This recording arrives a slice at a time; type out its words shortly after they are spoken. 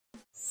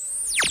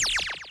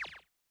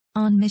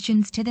On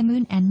missions to the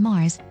Moon and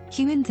Mars,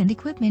 humans and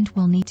equipment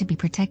will need to be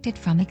protected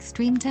from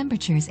extreme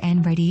temperatures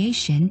and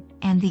radiation,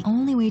 and the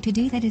only way to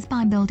do that is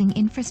by building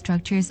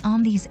infrastructures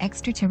on these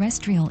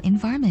extraterrestrial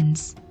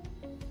environments.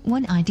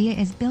 One idea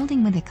is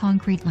building with a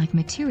concrete-like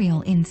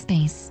material in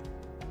space.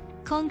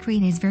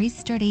 Concrete is very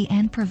sturdy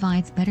and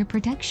provides better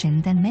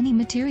protection than many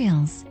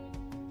materials.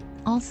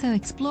 Also,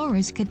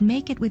 explorers could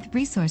make it with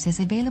resources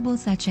available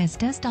such as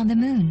dust on the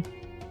Moon.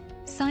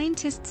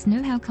 Scientists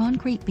know how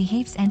concrete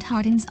behaves and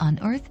hardens on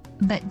Earth,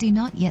 but do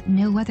not yet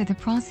know whether the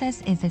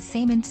process is the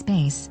same in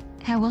space.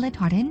 How will it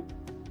harden?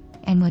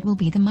 And what will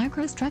be the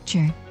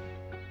microstructure?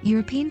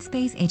 European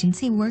Space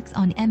Agency works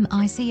on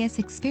MICS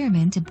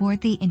experiment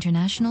aboard the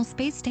International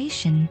Space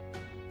Station.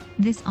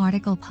 This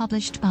article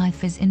published by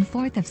Phys in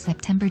 4th of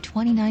September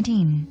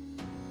 2019.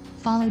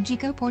 Follow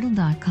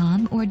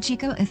GecoPortal.com or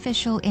Geco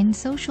Official in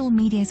social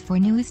medias for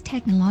newest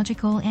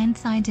technological and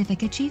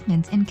scientific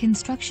achievements in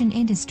construction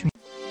industry.